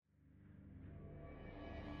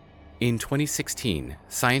In 2016,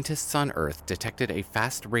 scientists on Earth detected a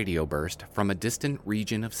fast radio burst from a distant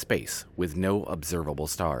region of space with no observable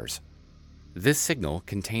stars. This signal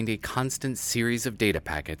contained a constant series of data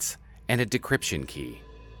packets and a decryption key.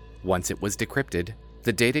 Once it was decrypted,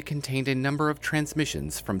 the data contained a number of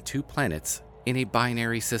transmissions from 2 planets in a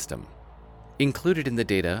binary system. Included in the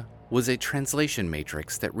data was a translation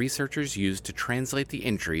matrix that researchers used to translate the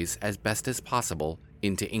entries as best as possible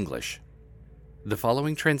into English. The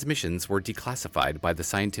following transmissions were declassified by the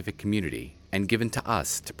scientific community and given to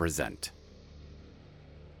us to present.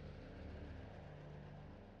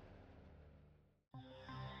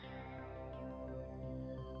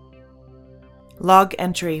 Log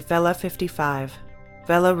entry Vela 55,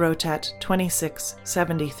 Vela Rotat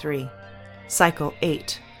 2673, Cycle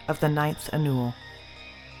 8 of the 9th Annual.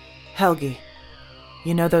 Helgi,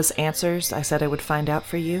 you know those answers I said I would find out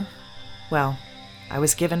for you? Well, I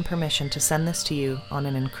was given permission to send this to you on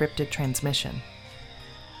an encrypted transmission.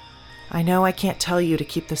 I know I can't tell you to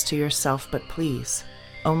keep this to yourself, but please,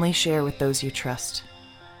 only share with those you trust.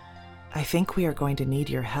 I think we are going to need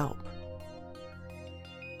your help.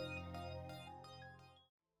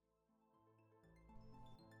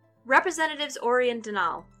 Representatives Ori and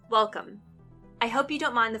Denal, welcome. I hope you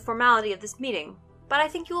don't mind the formality of this meeting, but I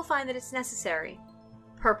think you will find that it's necessary.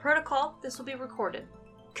 Per protocol, this will be recorded.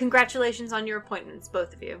 Congratulations on your appointments,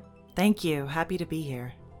 both of you. Thank you. Happy to be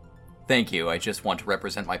here. Thank you. I just want to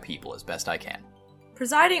represent my people as best I can.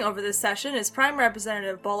 Presiding over this session is Prime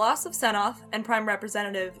Representative Bolas of Senoth and Prime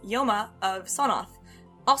Representative Yoma of Sonoth.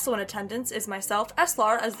 Also in attendance is myself,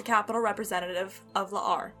 Eslar, as the capital representative of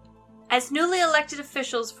La'ar. As newly elected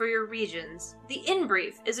officials for your regions, the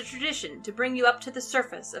in-brief is a tradition to bring you up to the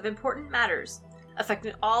surface of important matters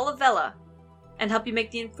affecting all of Vela and help you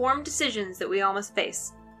make the informed decisions that we all must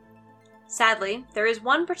face. Sadly, there is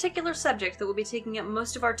one particular subject that will be taking up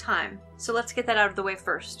most of our time, so let's get that out of the way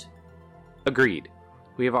first. Agreed.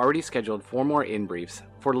 We have already scheduled 4 more in-briefs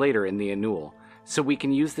for later in the annual, so we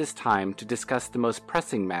can use this time to discuss the most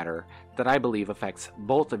pressing matter that I believe affects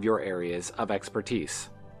both of your areas of expertise.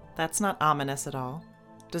 That's not ominous at all.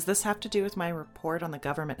 Does this have to do with my report on the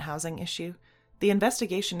government housing issue? The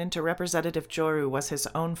investigation into Representative Joru was his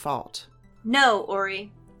own fault. No,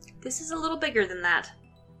 Ori. This is a little bigger than that.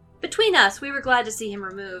 Between us, we were glad to see him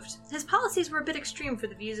removed. His policies were a bit extreme for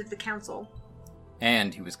the views of the council.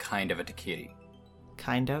 And he was kind of a Takiri.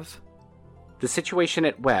 Kind of. The situation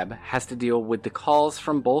at Webb has to deal with the calls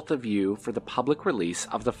from both of you for the public release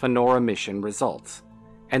of the Fenora mission results,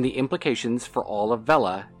 and the implications for all of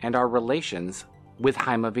Vela and our relations with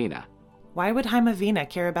Haimavina. Why would Haimavina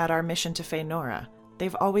care about our mission to Fenora?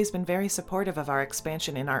 They've always been very supportive of our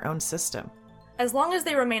expansion in our own system. As long as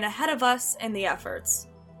they remain ahead of us in the efforts.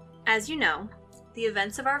 As you know, the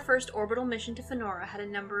events of our first orbital mission to Fenora had a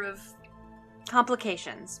number of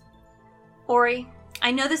complications. Ori,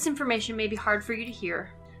 I know this information may be hard for you to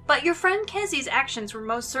hear, but your friend Kezi's actions were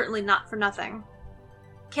most certainly not for nothing.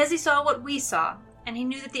 Kezi saw what we saw, and he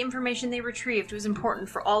knew that the information they retrieved was important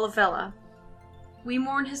for all of Vela. We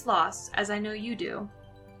mourn his loss, as I know you do.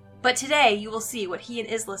 But today you will see what he and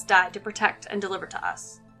Islis died to protect and deliver to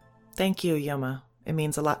us. Thank you, Yoma. It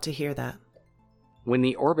means a lot to hear that. When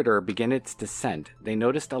the orbiter began its descent, they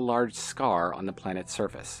noticed a large scar on the planet's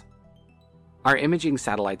surface. Our imaging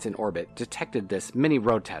satellites in orbit detected this many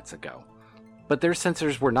rotats ago, but their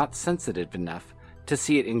sensors were not sensitive enough to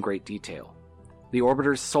see it in great detail. The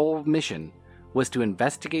orbiter's sole mission was to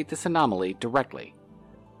investigate this anomaly directly.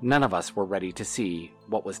 None of us were ready to see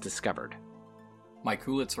what was discovered. My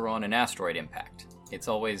coolets are on an asteroid impact. It's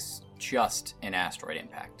always just an asteroid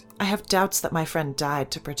impact. I have doubts that my friend died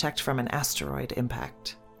to protect from an asteroid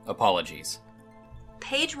impact. Apologies.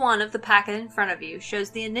 Page 1 of the packet in front of you shows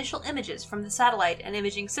the initial images from the satellite and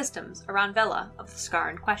imaging systems around Vela of the scar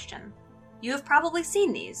in question. You have probably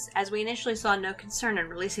seen these, as we initially saw no concern in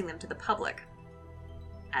releasing them to the public.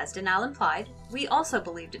 As Denal implied, we also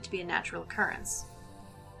believed it to be a natural occurrence.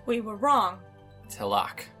 We were wrong.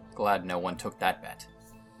 Tilak. Glad no one took that bet.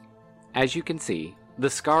 As you can see, the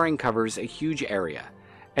scarring covers a huge area,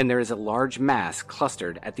 and there is a large mass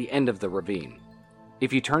clustered at the end of the ravine.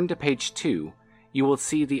 If you turn to page 2, you will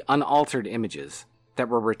see the unaltered images that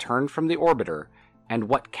were returned from the orbiter and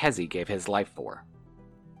what Kezi gave his life for.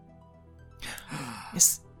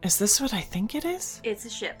 Is this what I think it is? It's a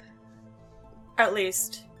ship. At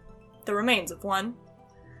least, the remains of one.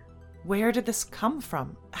 Where did this come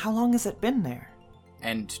from? How long has it been there?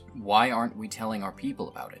 And why aren't we telling our people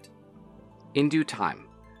about it? In due time.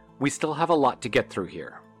 We still have a lot to get through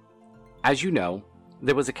here. As you know,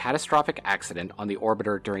 there was a catastrophic accident on the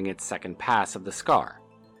orbiter during its second pass of the scar.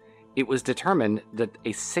 it was determined that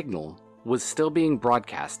a signal was still being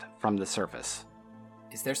broadcast from the surface.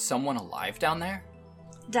 Is there someone alive down there?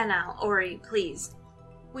 Danal, Ori, please.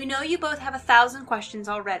 We know you both have 1,000 questions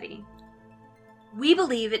already. We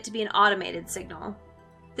believe it to be an automated signal.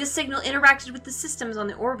 This signal interacted with the systems on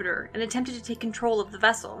the orbiter and attempted to take control of the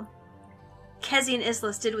vessel. Kezi and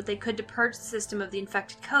Islas did what they could to purge the system of the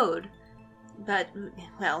infected code, but,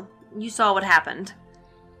 well, you saw what happened.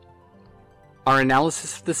 Our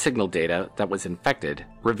analysis of the signal data that was infected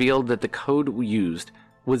revealed that the code we used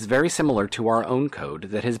was very similar to our own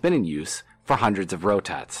code that has been in use for hundreds of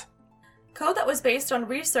rotats. Code that was based on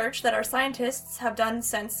research that our scientists have done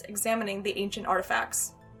since examining the ancient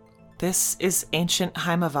artifacts. This is ancient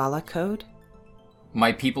Haimavala code?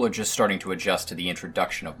 My people are just starting to adjust to the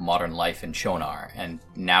introduction of modern life in Shonar, and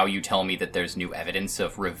now you tell me that there's new evidence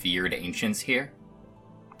of revered ancients here?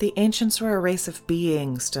 The ancients were a race of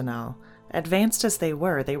beings, Danal. Advanced as they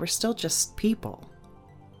were still just people.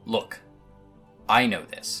 Look, I know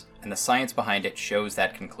this, and the science behind it shows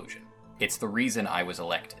that conclusion. It's the reason I was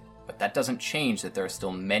elected, but that doesn't change that there are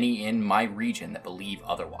still many in my region that believe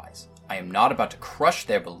otherwise. I am not about to crush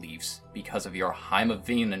their beliefs because of your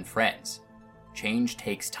Heimavian friends. Change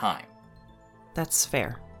takes time. That's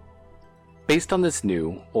fair. Based on this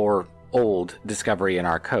new, or old, discovery in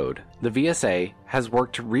our code, the VSA has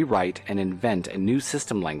worked to rewrite and invent a new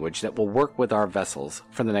system language that will work with our vessels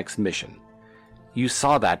for the next mission. You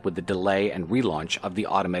saw that with the delay and relaunch of the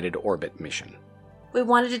automated orbit mission. We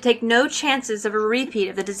wanted to take no chances of a repeat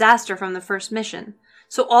of the disaster from the first mission,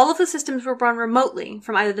 so all of the systems were run remotely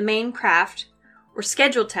from either the main craft or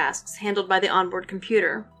scheduled tasks handled by the onboard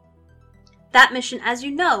computer. That mission, as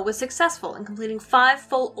you know, was successful in completing 5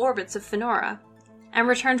 full orbits of Fenora, and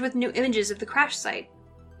returned with new images of the crash site.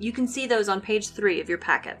 You can see those on page 3 of your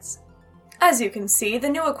packets. As you can see, the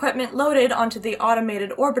new equipment loaded onto the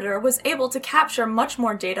automated orbiter was able to capture much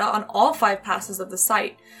more data on all 5 passes of the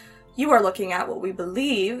site. You are looking at what we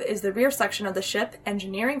believe is the rear section of the ship,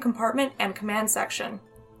 engineering compartment, and command section.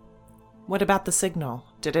 What about the signal?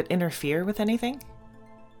 Did it interfere with anything?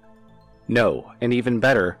 No, and even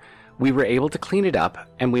better, we were able to clean it up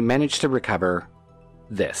and we managed to recover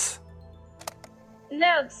this.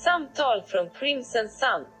 Nödsamtal från Crimson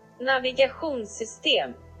Sun.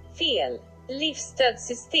 Navigationssystem. Fel.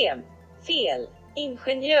 Livsstödssystem. Fel.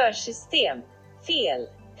 Ingenjörssystem. Fel.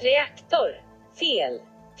 Reaktor. Fel.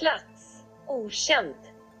 Plats. Okänd.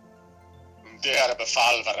 Det här är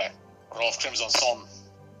befalvare. Rolf Crimson Sun.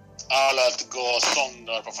 Alla att gå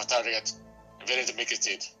sonder på fateriet. Vi har inte mycket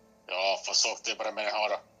tid. Jag försökte bara med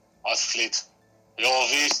höra. Att flyt. Jag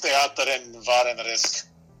visste att det var en risk.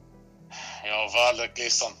 Jag valde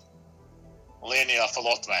Gleason. Linnea,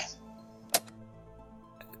 förlåt mig.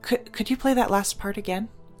 Could you play that last part again?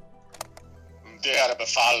 Det här är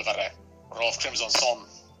befalvare. Rolf Crimson Sun.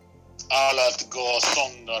 Alla att gå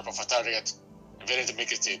sonder på fateriet. Vi har inte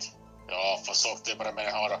mycket tid. Jag försökte bara med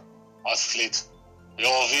höra. Att flyt.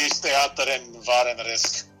 Jag visste att det var en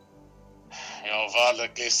risk. Jag valde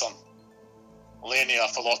Gleason. Linnea,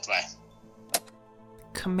 förlåt mig.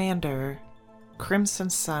 Commander, Crimson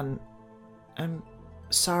Sun, I'm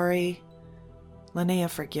sorry. Linnea,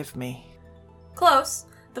 forgive me. Close.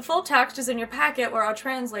 The full text is in your packet where our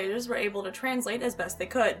translators were able to translate as best they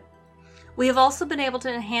could. We have also been able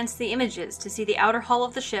to enhance the images to see the outer hull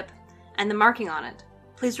of the ship and the marking on it.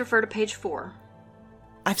 Please refer to page 4.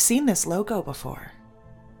 I've seen this logo before.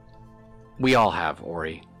 We all have,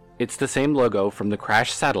 Ori. It's the same logo from the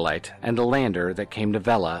crashed satellite and the lander that came to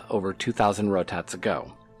Vela over 2,000 rotats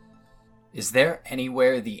ago. Is there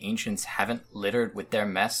anywhere the ancients haven't littered with their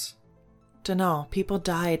mess? Danal, people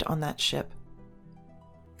died on that ship.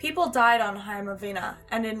 People died on Haimavina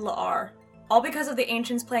and in La'ar, all because of the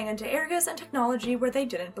ancients playing into areas and technology where they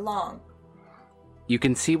didn't belong. You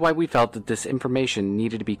can see why we felt that this information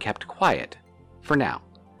needed to be kept quiet, for now,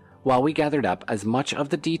 while we gathered up as much of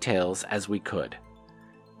the details as we could.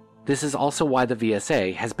 This is also why the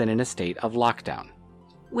VSA has been in a state of lockdown.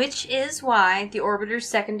 Which is why the orbiter's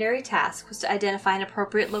secondary task was to identify an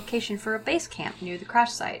appropriate location for a base camp near the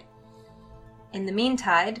crash site. In the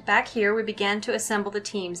meantime, back here we began to assemble the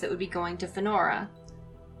teams that would be going to Fenora.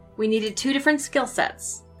 We needed 2 different skill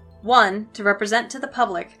sets. One, to represent to the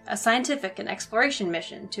public a scientific and exploration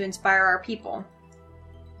mission to inspire our people.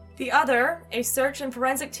 The other, a search and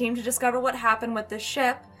forensic team to discover what happened with this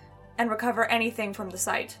ship and recover anything from the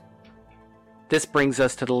site. This brings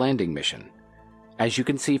us to the landing mission. As you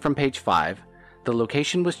can see from page 5, the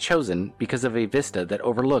location was chosen because of a vista that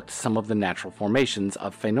overlooked some of the natural formations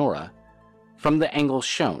of Fenora from the angles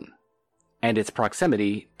shown, and its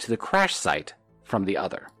proximity to the crash site from the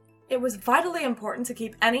other. It was vitally important to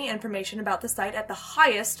keep any information about the site at the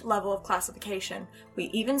highest level of classification. We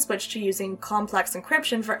even switched to using complex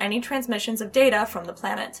encryption for any transmissions of data from the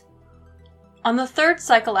planet. On the third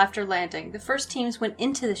cycle after landing, the first teams went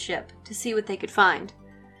into the ship to see what they could find.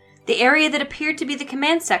 The area that appeared to be the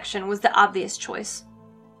command section was the obvious choice.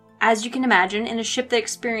 As you can imagine, in a ship that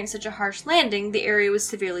experienced such a harsh landing, the area was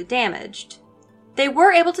severely damaged. They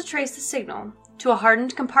were able to trace the signal to a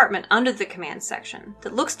hardened compartment under the command section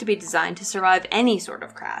that looks to be designed to survive any sort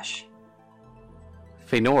of crash.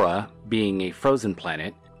 Phenora, being a frozen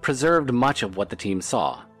planet, preserved much of what the team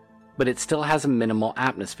saw, but it still has a minimal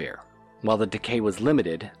atmosphere. While the decay was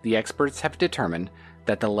limited, the experts have determined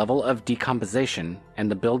that the level of decomposition and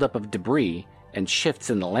the buildup of debris and shifts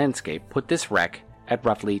in the landscape put this wreck at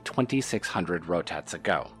roughly 2,600 rotats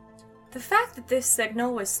ago. The fact that this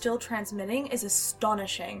signal was still transmitting is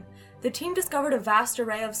astonishing. The team discovered a vast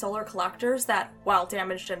array of solar collectors that, while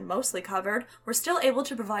damaged and mostly covered, were still able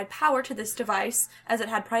to provide power to this device as it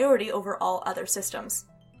had priority over all other systems.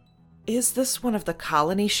 Is this one of the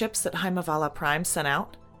colony ships that Heimavala Prime sent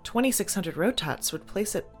out? 2,600 rotats would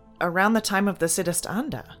place it around the time of the Siddhist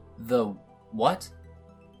Anda. The what?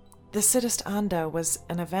 The Siddhist Anda was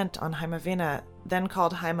an event on Heimavina, then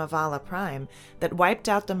called Heimavala Prime, that wiped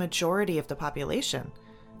out the majority of the population.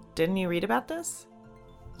 Didn't you read about this?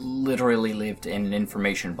 Literally lived in an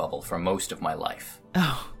information bubble for most of my life.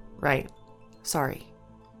 Oh, right. Sorry.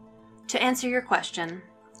 To answer your question,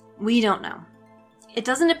 we don't know. It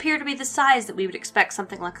doesn't appear to be the size that we would expect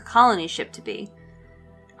something like a colony ship to be.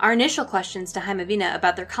 Our initial questions to Heimavina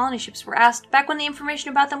about their colony ships were asked back when the information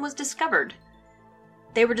about them was discovered.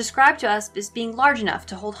 They were described to us as being large enough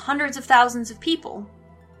to hold hundreds of thousands of people.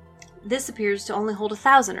 This appears to only hold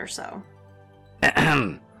 1,000 or so.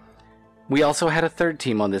 We also had a third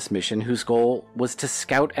team on this mission whose goal was to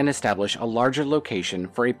scout and establish a larger location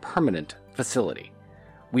for a permanent facility.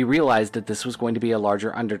 We realized that this was going to be a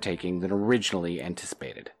larger undertaking than originally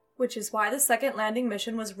anticipated. Which is why the second landing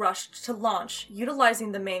mission was rushed to launch,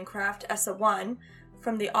 utilizing the main craft ESSA-1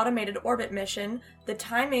 from the automated orbit mission. The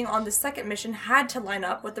timing on the second mission had to line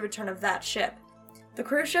up with the return of that ship. The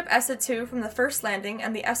cruise ship ESSA-2 from the first landing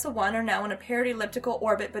and the ESSA-1 are now in a paired elliptical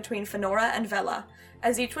orbit between Phenora and Vela.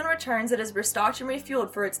 As each one returns, it is restocked and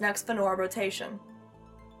refueled for its next Phenora rotation.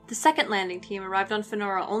 The second landing team arrived on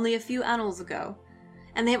Phenora only a few annals ago,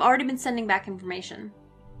 and they have already been sending back information.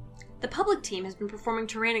 The public team has been performing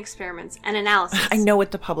terrain experiments and analysis. I know what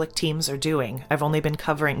the public teams are doing. I've only been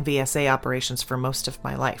covering VSA operations for most of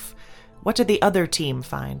my life. What did the other team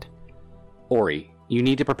find? Ori, you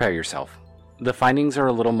need to prepare yourself. The findings are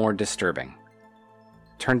a little more disturbing.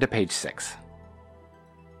 Turn to page 6.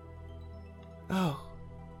 Oh.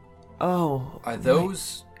 Are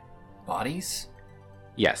those bodies?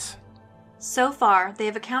 Yes. So far, they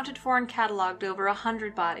have accounted for and cataloged over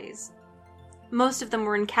 100 bodies. Most of them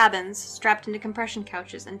were in cabins, strapped into compression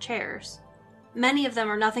couches and chairs. Many of them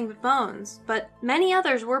are nothing but bones, but many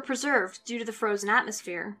others were preserved due to the frozen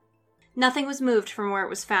atmosphere. Nothing was moved from where it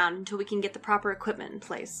was found until we can get the proper equipment in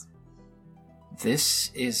place. This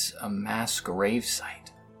is a mass grave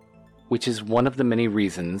site. Which is one of the many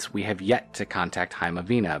reasons we have yet to contact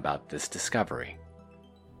Heimavina about this discovery.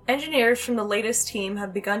 Engineers from the latest team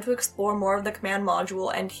have begun to explore more of the command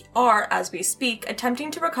module and are, as we speak,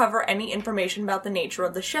 attempting to recover any information about the nature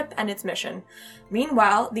of the ship and its mission.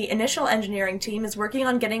 Meanwhile, the initial engineering team is working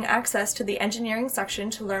on getting access to the engineering section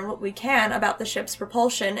to learn what we can about the ship's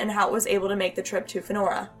propulsion and how it was able to make the trip to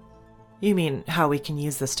Phenora. You mean how we can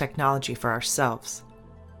use this technology for ourselves?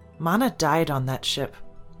 Mana died on that ship,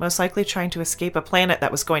 most likely trying to escape a planet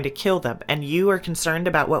that was going to kill them, and you are concerned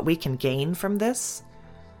about what we can gain from this?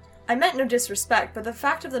 I meant no disrespect, but the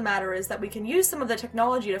fact of the matter is that we can use some of the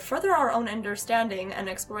technology to further our own understanding and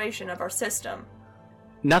exploration of our system.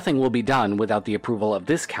 Nothing will be done without the approval of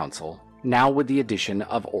this council, now with the addition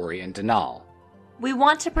of Ori and Denal. We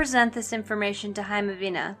want to present this information to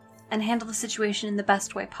Heimavina and handle the situation in the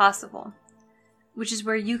best way possible, which is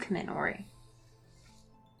where you come in, Ori.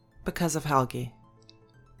 Because of Helgi.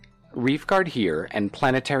 Reef Guard here and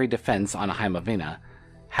Planetary Defense on Heimavina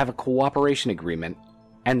have a cooperation agreement,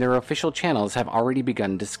 and their official channels have already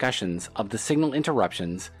begun discussions of the signal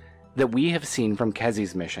interruptions that we have seen from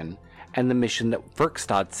Kezi's mission and the mission that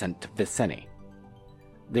Verkstad sent to Viceni.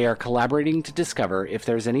 They are collaborating to discover if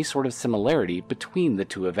there's any sort of similarity between the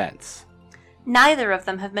two events. Neither of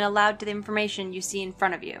them have been allowed to the information you see in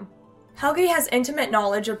front of you. Helgi has intimate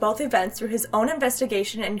knowledge of both events through his own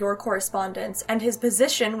investigation and your correspondence, and his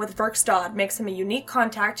position with Verkstad makes him a unique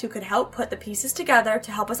contact who could help put the pieces together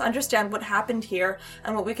to help us understand what happened here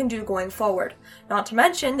and what we can do going forward. Not to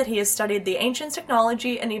mention that he has studied the Ancients'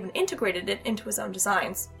 technology and even integrated it into his own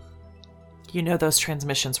designs. You know those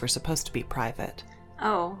transmissions were supposed to be private.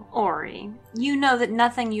 Oh, Ori, you know that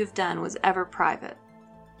nothing you've done was ever private.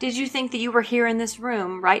 Did you think that you were here in this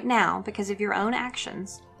room right now because of your own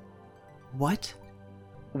actions? What?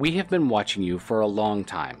 We have been watching you for a long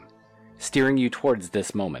time, steering you towards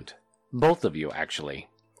this moment. Both of you, actually.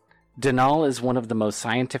 Denal is one of the most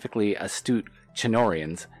scientifically astute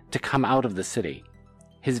Chinorians to come out of the city.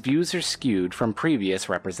 His views are skewed from previous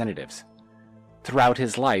representatives. Throughout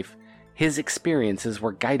his life, his experiences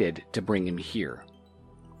were guided to bring him here.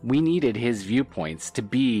 We needed his viewpoints to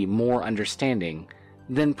be more understanding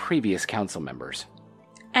than previous council members.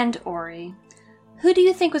 And Ori, who do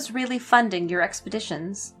you think was really funding your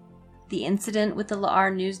expeditions? The incident with the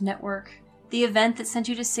La'ar News Network? The event that sent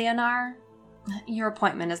you to Seonar? Your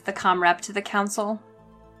appointment as the comrep to the council?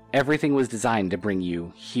 Everything was designed to bring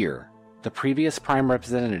you here. The previous prime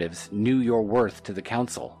representatives knew your worth to the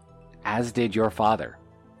council, as did your father.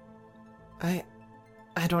 I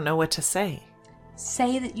don't know what to say.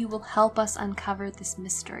 Say that you will help us uncover this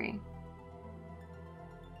mystery.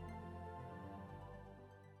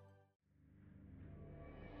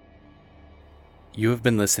 You have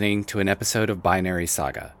been listening to an episode of Binary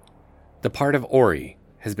Saga. The part of Ori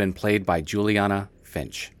has been played by Juliana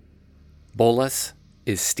Finch. Bolas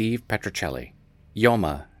is Steve Petrocelli.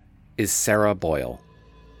 Yoma is Sarah Boyle.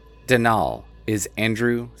 Denal is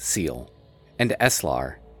Andrew Seal. And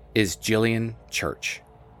Eslar is Jillian Church.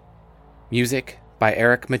 Music by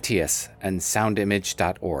Eric Matthias and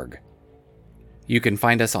soundimage.org. You can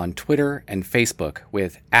find us on Twitter and Facebook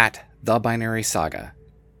with @TheBinarySaga.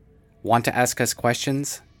 Want to ask us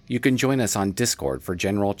questions? You can join us on Discord for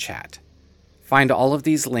general chat. Find all of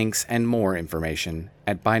these links and more information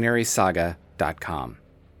at binarysaga.com.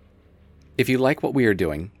 If you like what we are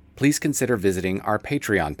doing, please consider visiting our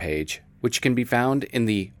Patreon page, which can be found in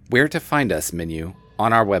the Where to Find Us menu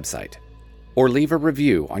on our website, or leave a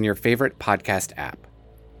review on your favorite podcast app.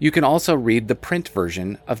 You can also read the print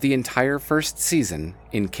version of the entire first season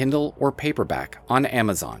in Kindle or paperback on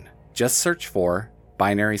Amazon. Just search for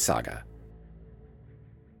Binary Saga.